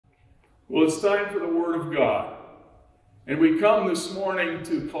Well, it's time for the Word of God. And we come this morning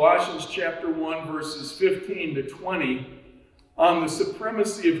to Colossians chapter 1, verses 15 to 20 on the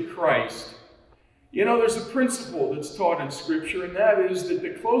supremacy of Christ. You know, there's a principle that's taught in Scripture, and that is that the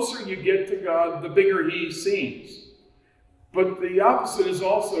closer you get to God, the bigger He seems. But the opposite is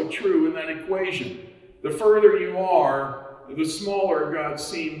also true in that equation. The further you are, the smaller God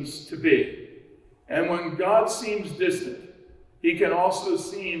seems to be. And when God seems distant, He can also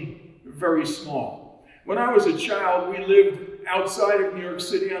seem very small. When I was a child, we lived outside of New York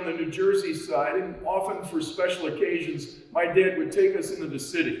City on the New Jersey side, and often for special occasions, my dad would take us into the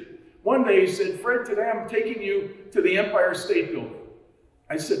city. One day he said, "Fred, today I'm taking you to the Empire State Building."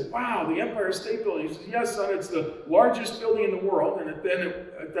 I said, "Wow, the Empire State Building?" He said, "Yes, son, it's the largest building in the world," and at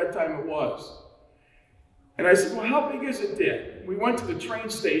that time it was. And I said, "Well, how big is it, Dad?" We went to the train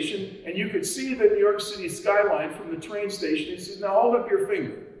station, and you could see the New York City skyline from the train station. He says, "Now hold up your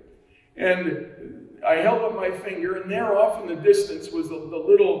finger." And I held up my finger, and there off in the distance was the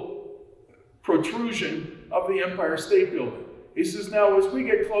little protrusion of the Empire State Building. He says, "Now as we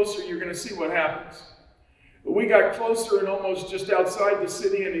get closer, you're going to see what happens." But we got closer and almost just outside the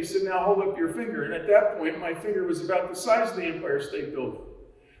city, and he said, "Now hold up your finger." And at that point, my finger was about the size of the Empire State Building.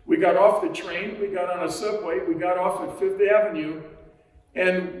 We got off the train, we got on a subway, we got off at 5th Avenue,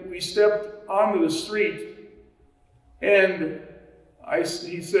 and we stepped onto the street, and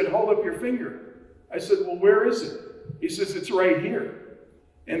he said, "Hold up your finger." I said, "Well, where is it?" He says, "It's right here."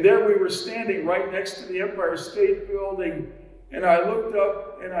 And there we were standing right next to the Empire State Building, and I looked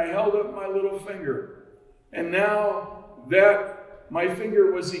up and I held up my little finger. And now my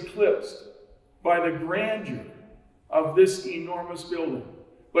finger was eclipsed by the grandeur of this enormous building.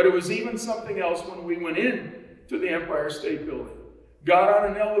 But it was even something else when we went in to the Empire State Building. Got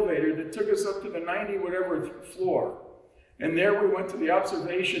on an elevator that took us up to the 90-whatever floor. And there we went to the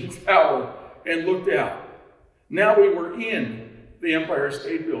observation tower and looked out. Now we were in the Empire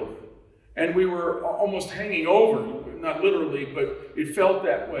State Building. And we were almost hanging over, not literally, but it felt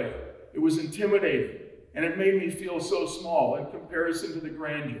that way. It was intimidating. And it made me feel so small in comparison to the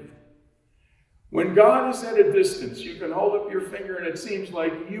grandeur. When God is at a distance, you can hold up your finger and it seems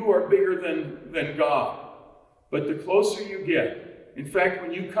like you are bigger than God. But the closer you get, in fact,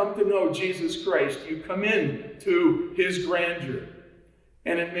 when you come to know Jesus Christ, you come in to His grandeur.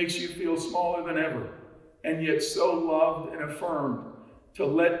 And it makes you feel smaller than ever. And yet so loved and affirmed to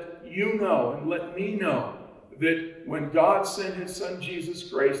let you know and let me know that when God sent His Son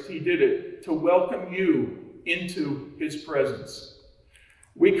Jesus Christ, He did it to welcome you into His presence.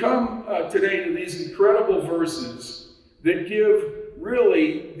 We come today to these incredible verses that give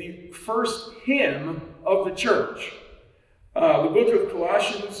really the first hymn of the church. The book of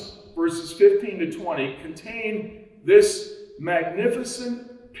Colossians, verses 15 to 20, contain this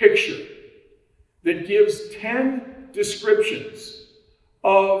magnificent picture that gives 10 descriptions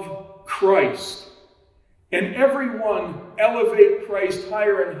of Christ. And every one elevate Christ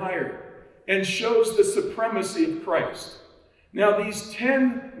higher and higher and shows the supremacy of Christ. Now, these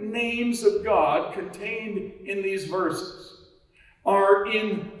 10 names of God contained in these verses are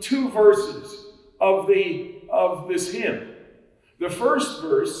in 2 verses of this hymn. The first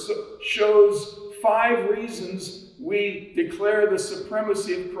verse shows 5 reasons we declare the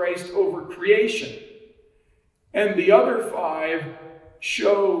supremacy of Christ over creation. And the other 5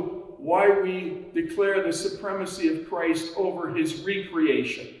 show why we declare the supremacy of Christ over His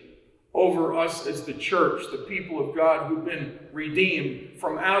recreation, over us as the church, the people of God who've been redeemed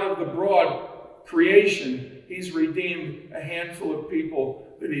from out of the broad creation. He's redeemed a handful of people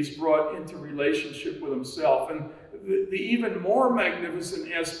that He's brought into relationship with Himself. And the even more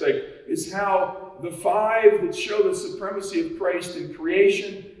magnificent aspect is how the 5 that show the supremacy of Christ in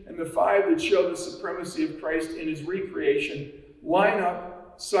creation and the 5 that show the supremacy of Christ in His recreation line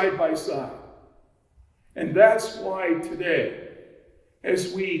up side by side. And that's why today,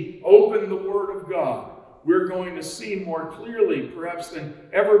 as we open the Word of God, we're going to see more clearly, perhaps than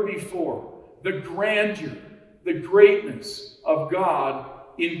ever before, the grandeur, the greatness of God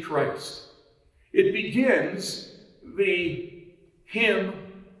in Christ. It begins the hymn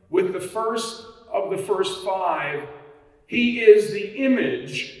with the first of the first 5. He is the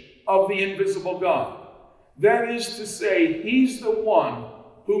image of the invisible God. That is to say, He's the one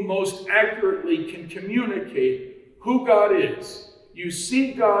who most accurately can communicate who God is. You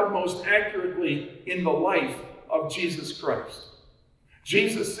see God most accurately in the life of Jesus Christ.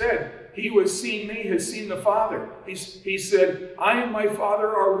 Jesus said, "He who has seen me has seen the Father." He said, "I and my Father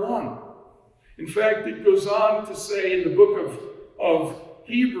are one." In fact, it goes on to say in the book of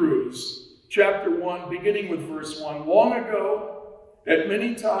Hebrews, chapter 1, beginning with verse 1, "Long ago, at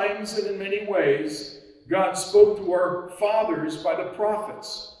many times and in many ways, God spoke to our fathers by the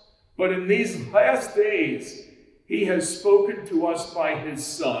prophets. But in these last days, he has spoken to us by his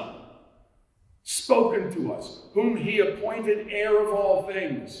Son. Spoken to us, whom he appointed heir of all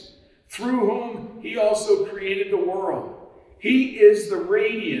things, through whom he also created the world. He is the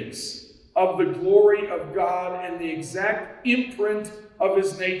radiance of the glory of God and the exact imprint of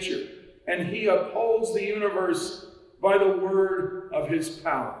his nature, and he upholds the universe by the word of his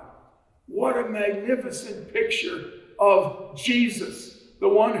power. What a magnificent picture of Jesus, the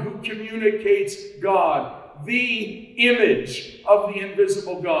one who communicates God, the image of the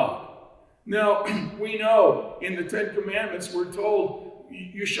invisible God. Now, we know in the Ten Commandments we're told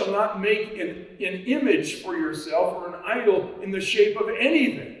you shall not make an image for yourself or an idol in the shape of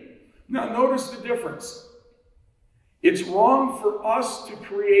anything. Now, notice the difference. It's wrong for us to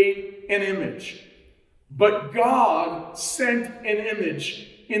create an image, but God sent an image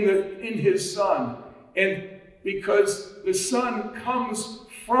in his Son. And because the Son comes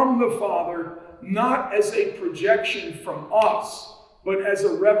from the Father, not as a projection from us, but as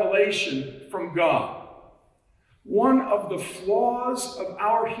a revelation from God. One of the flaws of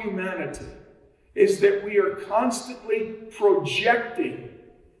our humanity is that we are constantly projecting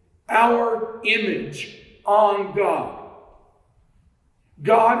our image on God.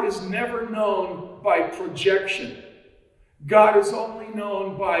 God is never known by projection. God is only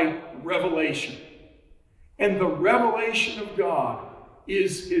known by revelation. And the revelation of God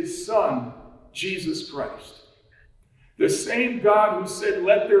is his Son, Jesus Christ. The same God who said,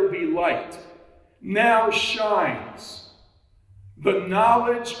 "Let there be light," now shines the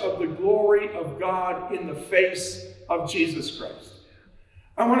knowledge of the glory of God in the face of Jesus Christ.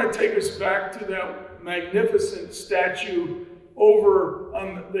 I want to take us back to that magnificent statue over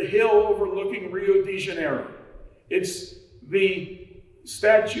on the hill overlooking Rio de Janeiro. It's the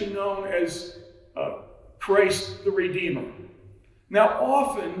statue known as Christ the Redeemer. Now,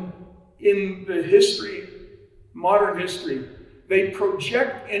 often in the history, modern history, they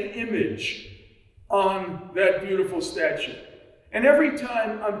project an image on that beautiful statue. And every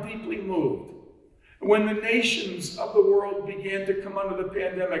time I'm deeply moved. When the nations of the world began to come under the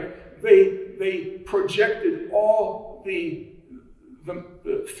pandemic, they projected all the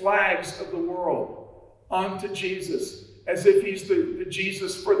flags of the world onto Jesus as if he's the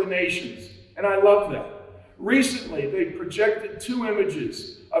Jesus for the nations. And I love that. Recently, they projected two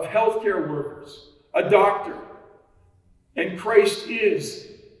images of healthcare workers, a doctor, and Christ is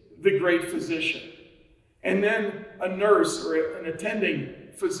the great physician. And then a nurse or an attending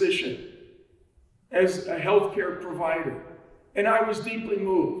physician as a healthcare provider. And I was deeply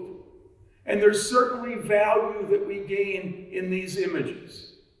moved. And there's certainly value that we gain in these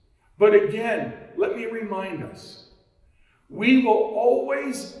images. But again, let me remind us, we will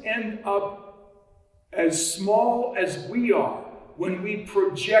always end up as small as we are when we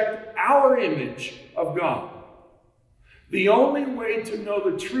project our image of God. The only way to know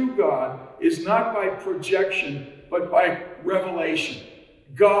the true God is not by projection, but by revelation.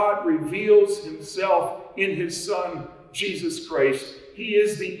 God reveals himself in his Son, Jesus Christ. He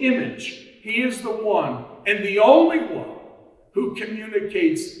is the image. He is the one and the only one who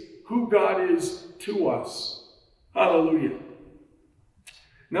communicates who God is to us. Hallelujah.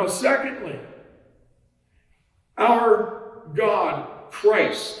 Now, secondly, our God,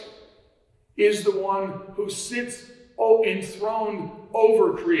 Christ, is the one who sits enthroned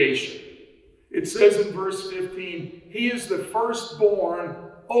over creation. It says in verse 15, he is the firstborn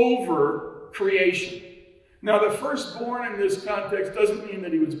over creation. Now, the firstborn in this context doesn't mean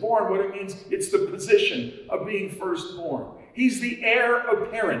that he was born. What it means, it's the position of being firstborn. He's the heir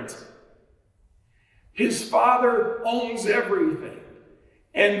apparent. His father owns everything.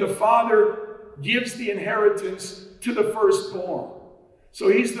 And the father gives the inheritance to the firstborn. So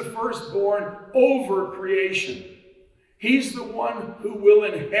he's the firstborn over creation. He's the one who will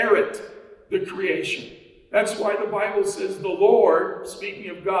inherit the creation. That's why the Bible says the Lord, speaking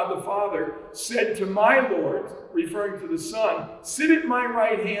of God the Father, said to my Lord, referring to the Son, sit at my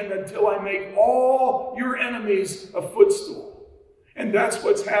right hand until I make all your enemies a footstool. And that's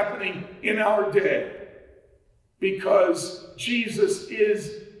what's happening in our day. Because Jesus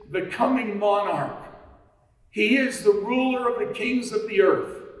is the coming monarch. He is the ruler of the kings of the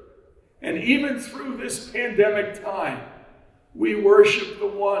earth. And even through this pandemic time, we worship the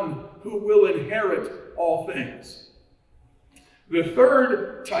one who will inherit all things. The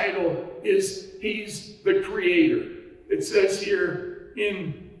third title is he's the creator. It says here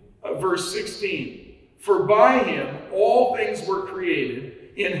in verse 16, for by him all things were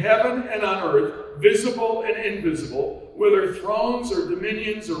created in heaven and on earth, visible and invisible, whether thrones or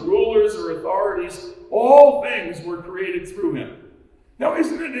dominions or rulers or authorities, all things were created through him. Now,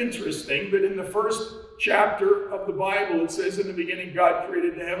 isn't it interesting that in the first chapter of the Bible, it says in the beginning, God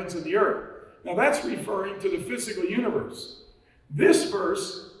created the heavens and the earth. Now, that's referring to the physical universe. This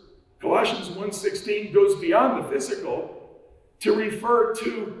verse, Colossians 1:16, goes beyond the physical to refer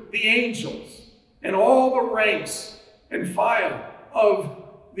to the angels and all the ranks and file of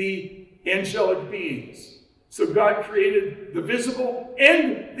the angelic beings. So God created the visible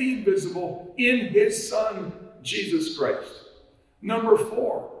and the invisible in his Son, Jesus Christ. Number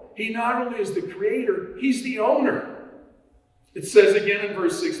 4, he not only is the creator, he's the owner. It says again in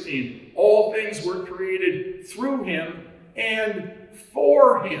verse 16, all things were created through him and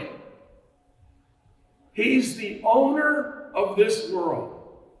for him. He's the owner of this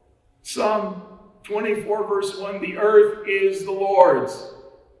world. Psalm 24 verse 1, the earth is the Lord's.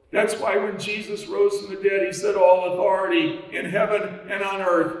 That's why when Jesus rose from the dead, he said, all authority in heaven and on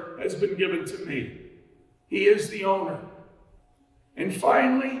earth has been given to me. He is the owner. And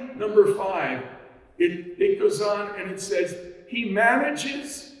finally, number 5, it goes on and it says, he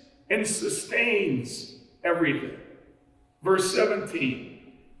manages and sustains everything. Verse 17,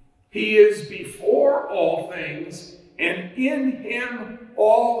 he is before all things, and in him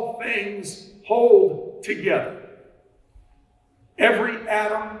all things hold together. Every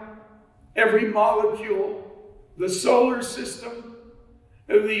atom, every molecule, the solar system,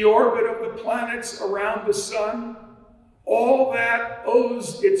 the orbit of the planets around the sun, all that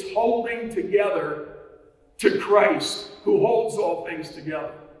owes its holding together to Christ, who holds all things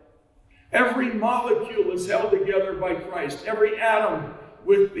together. Every molecule is held together by Christ. Every atom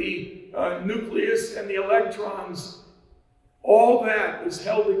with the nucleus and the electrons, all that is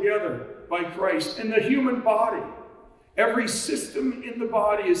held together by Christ. And the human body, every system in the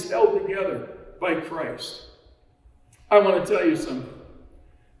body is held together by Christ. I want to tell you something.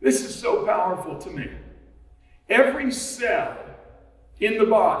 This is so powerful to me. Every cell in the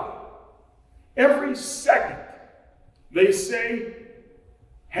body, every second, they say,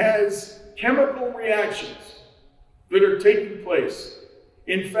 has chemical reactions that are taking place.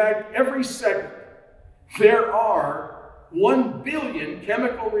 In fact, every second, there are 1 billion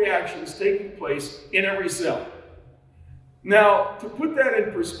chemical reactions taking place in every cell. Now, to put that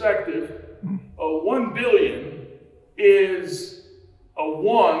in perspective, 1 billion is a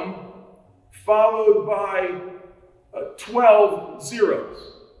 1 followed by 12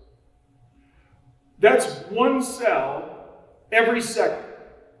 zeros. That's 1 cell every second.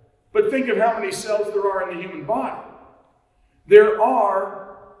 But think of how many cells there are in the human body. There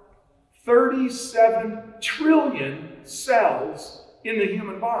are 37 trillion cells in the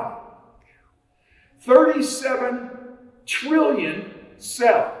human body. 37 trillion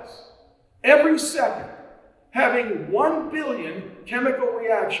cells every second, having 1 billion chemical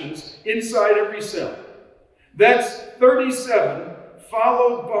reactions inside every cell. That's 37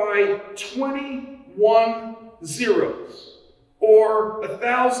 followed by 21 zeros, or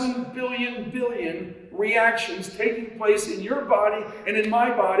 1,000 billion reactions taking place in your body and in my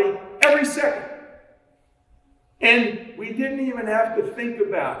body every second. And we didn't even have to think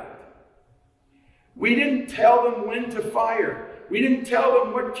about it. We didn't tell them when to fire. We didn't tell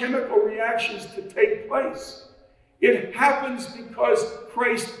them what chemical reactions to take place. It happens because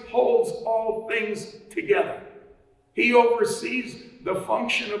Christ holds all things together. He oversees the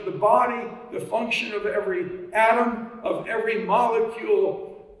function of the body, the function of every atom, of every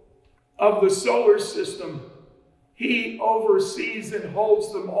molecule of the solar system. He oversees and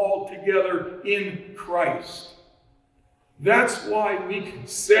holds them all together in Christ. That's why we can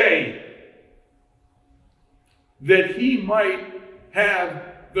say that he might have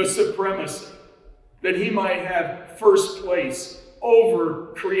the supremacy, that he might have first place over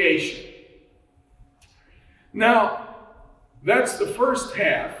creation. Now, that's the first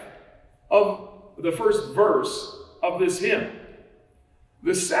half of the first verse of this hymn.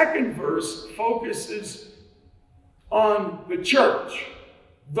 The second verse focuses on the church,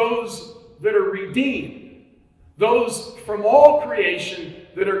 those that are redeemed, those from all creation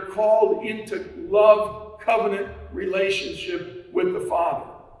that are called into love, covenant relationship with the Father.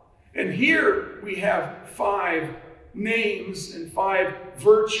 And here we have 5 names and 5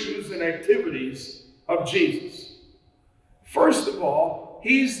 virtues and activities of Jesus. First of all,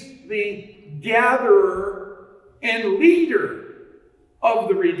 he's the gatherer and leader of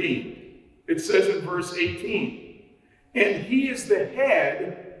the redeemed. It says in verse 18, and he is the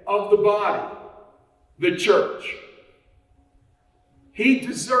head of the body, the church. He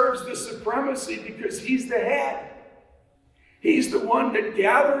deserves the supremacy because he's the head. He's the one that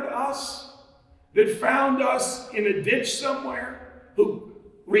gathered us, that found us in a ditch somewhere, who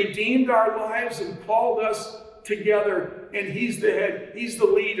redeemed our lives and called us together, and he's the head, he's the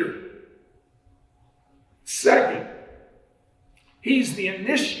leader. Second, he's the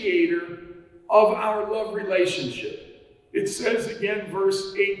initiator of our love relationship. It says again,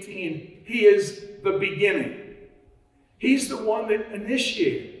 verse 18, he is the beginning. He's the one that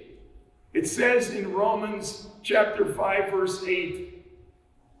initiated. It says in Romans chapter 5, verse 8,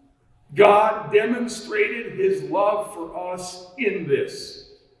 God demonstrated his love for us in this,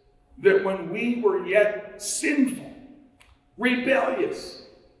 that when we were yet sinful, rebellious,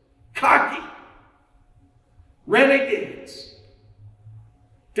 cocky, renegades,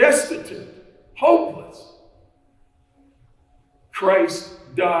 destitute, hopeless, Christ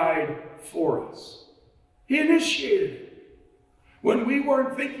died for us. He initiated it. When we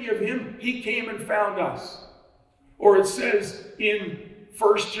weren't thinking of him, he came and found us. Or it says in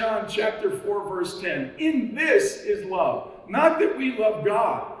 1 John chapter 4, verse 10, in this is love. Not that we love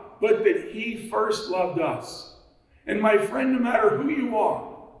God, but that he first loved us. And my friend, no matter who you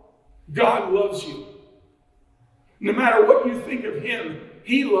are, God loves you. No matter what you think of him,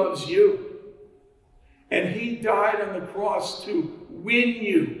 he loves you. And he died on the cross to win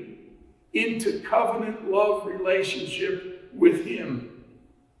you into covenant love relationship with him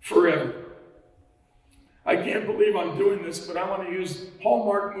forever. I can't believe I'm doing this, but I want to use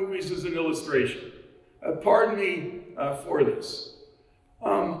Hallmark movies as an illustration. Pardon me for this.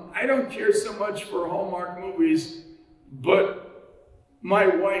 I don't care so much for Hallmark movies, but my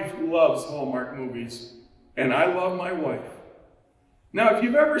wife loves Hallmark movies, and I love my wife. Now, if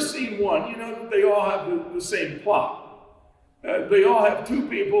you've ever seen one, you know that they all have the same plot. They all have two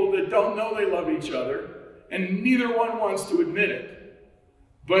people that don't know they love each other, and neither one wants to admit it.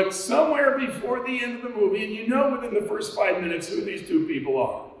 But somewhere before the end of the movie, and you know within the first 5 minutes who these two people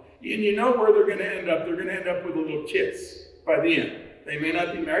are, and you know where they're going to end up. They're going to end up with a little kiss by the end. They may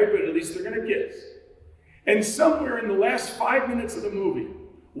not be married, but at least they're going to kiss. And somewhere in the last 5 minutes of the movie,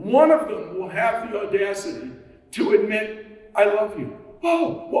 one of them will have the audacity to admit, I love you.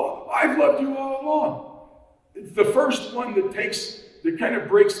 Oh, well, I've loved you all along. It's the first one that kind of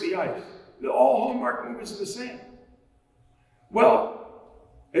breaks the ice. All Hallmark movies are the same. Well,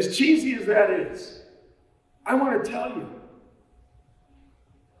 as cheesy as that is, I want to tell you,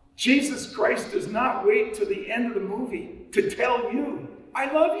 Jesus Christ does not wait to the end of the movie to tell you,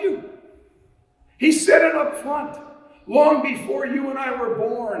 I love you. He said it up front. Long before you and I were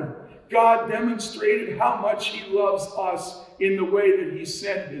born, God demonstrated how much he loves us in the way that he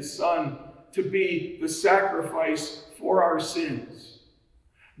sent his son to be the sacrifice for our sins.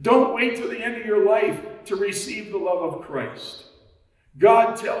 Don't wait till the end of your life to receive the love of Christ.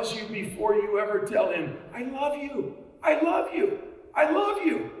 God tells you before you ever tell him, I love you, I love you, I love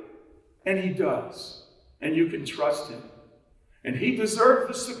you. And he does. And you can trust him. And he deserved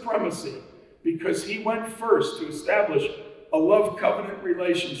the supremacy because he went first to establish a love covenant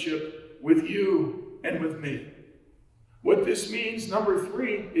relationship with you and with me. What this means, number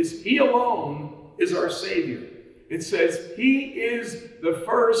 3, is he alone is our Savior. It says he is the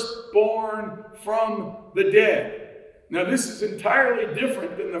firstborn from the dead. Now this is entirely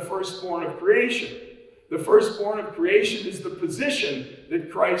different than the firstborn of creation. The firstborn of creation is the position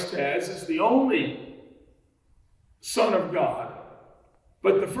that Christ has as the only Son of God.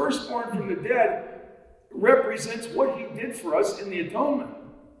 But the firstborn from the dead represents what he did for us in the atonement.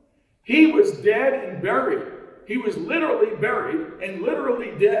 He was dead and buried. He was literally buried and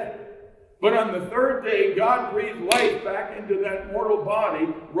literally dead. But on the third day, God breathed life back into that mortal body,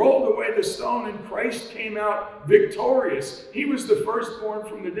 rolled away the stone, and Christ came out victorious. He was the firstborn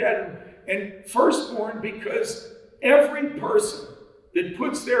from the dead. And firstborn because every person that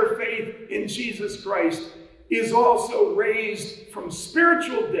puts their faith in Jesus Christ is also raised from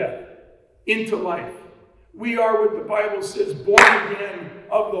spiritual death into life. We are what the Bible says, born again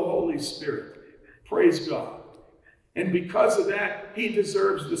of the Holy Spirit. Praise God. And because of that, he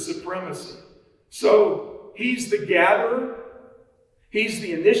deserves the supremacy. So he's the gatherer. He's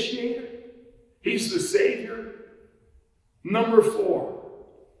the initiator. He's the Savior. Number 4,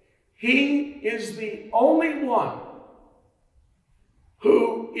 he is the only one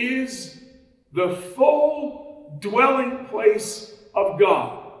who is the full dwelling place of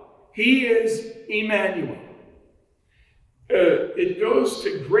God. He is Emmanuel. It goes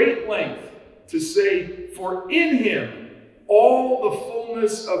to great length to say, for in him all the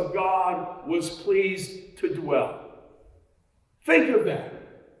fullness of God was pleased to dwell. Think of that.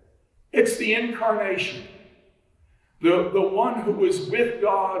 It's the incarnation. The one who was with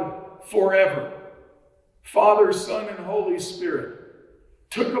God forever. Father, Son, and Holy Spirit.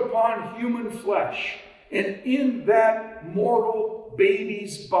 took upon human flesh, and in that mortal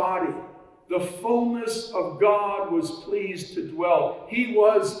baby's body, the fullness of God was pleased to dwell. He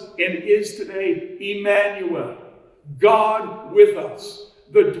was and is today Emmanuel, God with us,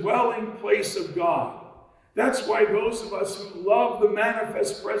 the dwelling place of God. That's why those of us who love the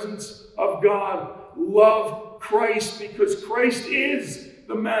manifest presence of God love Christ, because Christ is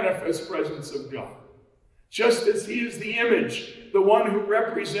the manifest presence of God. Just as he is the image, the one who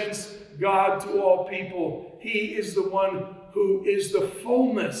represents God to all people, he is the one who is the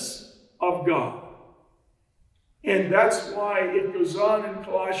fullness of God. And that's why it goes on in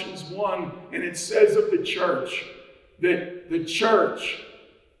Colossians 1, and it says of the church, that the church,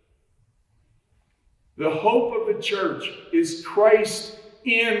 the hope of the church is Christ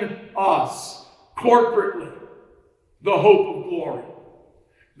in us, corporately, the hope of glory.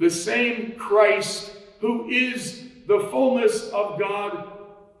 The same Christ who is the fullness of God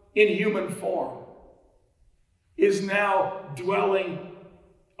in human form is now dwelling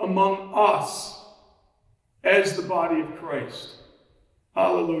among us as the body of Christ.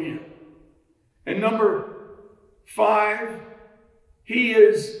 Hallelujah. And number 5, he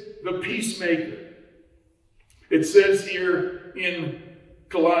is the peacemaker. It says here in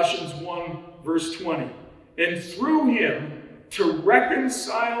Colossians 1, verse 20, and through him to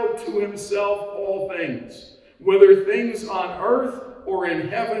reconcile to himself all things, whether things on earth or in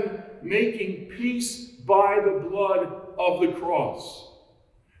heaven, making peace by the blood of the cross.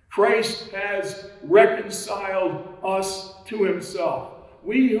 Christ has reconciled us to himself.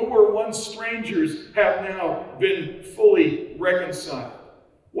 We who were once strangers have now been fully reconciled.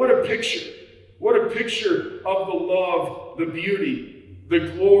 What a picture. What a picture of the love, the beauty,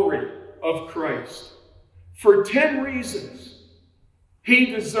 the glory of Christ. For 10 reasons, he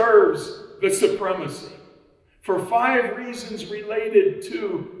deserves the supremacy. For 5 reasons related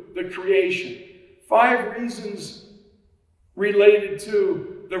to the creation. 5 reasons related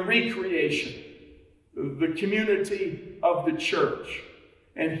to the recreation, the community of the church.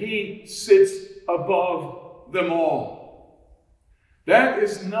 And he sits above them all. That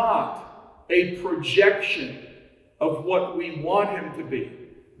is not a projection of what we want him to be.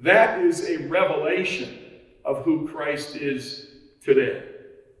 That is a revelation of who Christ is today.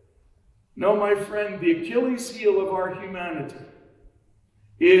 No, my friend, the Achilles heel of our humanity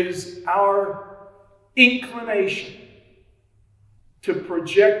is our inclination to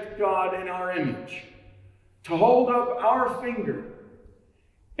project God in our image, to hold up our finger,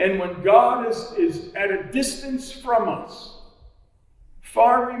 and when God is at a distance from us,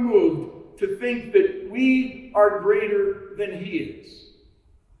 far removed, to think that we are greater than he is.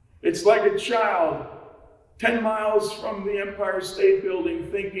 It's like a child 10 miles from the Empire State Building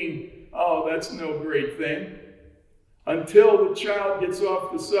thinking, oh, that's no great thing, until the child gets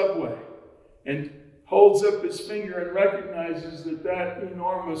off the subway and holds up his finger and recognizes that that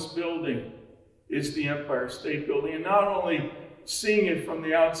enormous building is the Empire State Building, and not only seeing it from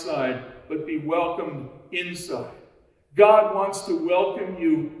the outside, but be welcomed inside. God wants to welcome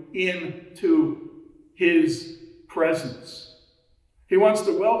you into his presence. He wants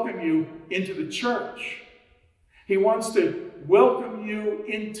to welcome you into the church. He wants to welcome you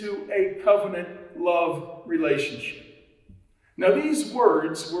into a covenant love relationship. Now, these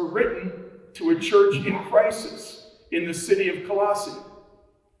words were written to a church in crisis in the city of Colossae.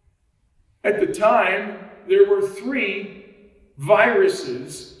 At the time, there were 3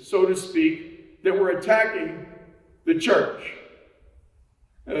 viruses, so to speak, that were attacking the church.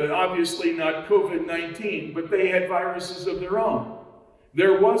 Obviously not COVID-19, but they had viruses of their own.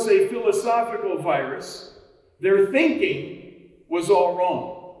 There was a philosophical virus. Their thinking was all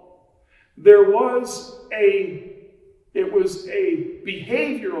wrong. There was it was a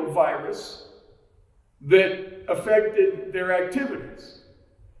behavioral virus that affected their activities.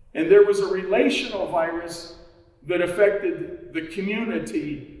 And there was a relational virus that affected the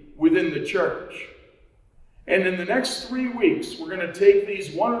community within the church. And in the next 3 weeks, we're going to take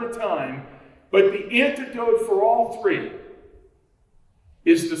these one at a time, but the antidote for all 3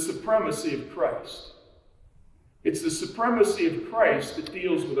 is the supremacy of Christ. It's the supremacy of Christ that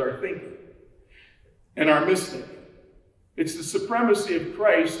deals with our thinking and our misthinking. It's the supremacy of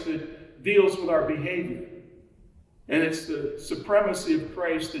Christ that deals with our behavior. And it's the supremacy of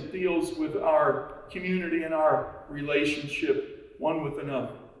Christ that deals with our community and our relationship one with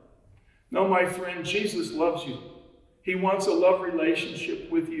another. No, my friend, Jesus loves you. He wants a love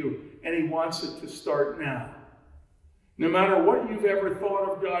relationship with you, and he wants it to start now. No matter what you've ever thought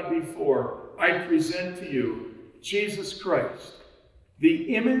of God before, I present to you Jesus Christ,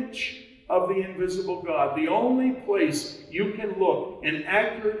 the image of the invisible God, the only place you can look and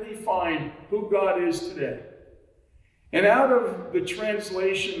accurately find who God is today. And out of the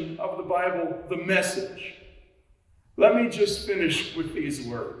translation of the Bible, the Message, let me just finish with these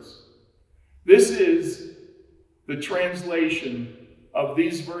words. This is the translation of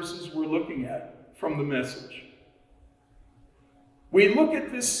these verses we're looking at from the Message. We look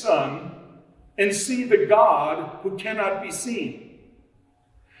at this sun and see the God who cannot be seen.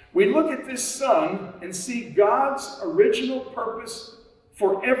 We look at this sun and see God's original purpose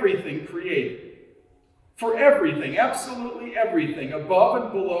for everything created. For everything, absolutely everything, above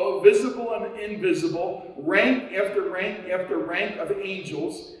and below, visible and invisible, rank after rank after rank of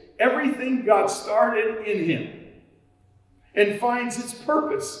angels, everything God started in him and finds its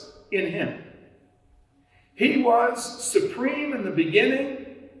purpose in him. He was supreme in the beginning,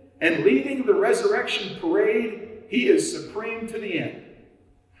 and leading the resurrection parade, he is supreme to the end.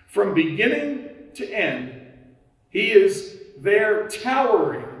 From beginning to end, he is there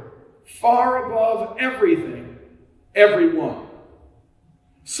towering far above everything, everyone.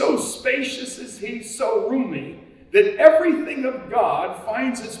 So spacious is he, so roomy, that everything of God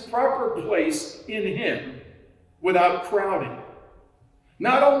finds its proper place in him without crowding.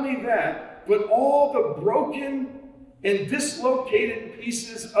 Not only that, but all the broken and dislocated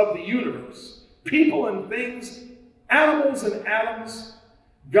pieces of the universe, people and things, animals and atoms,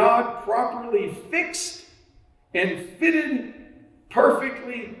 God properly fixed and fitted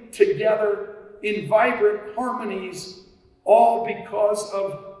perfectly together in vibrant harmonies, all because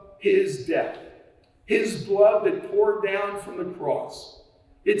of his death, his blood that poured down from the cross.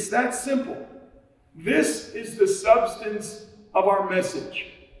 It's that simple. This is the substance of our message.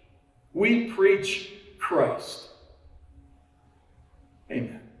 We preach Christ.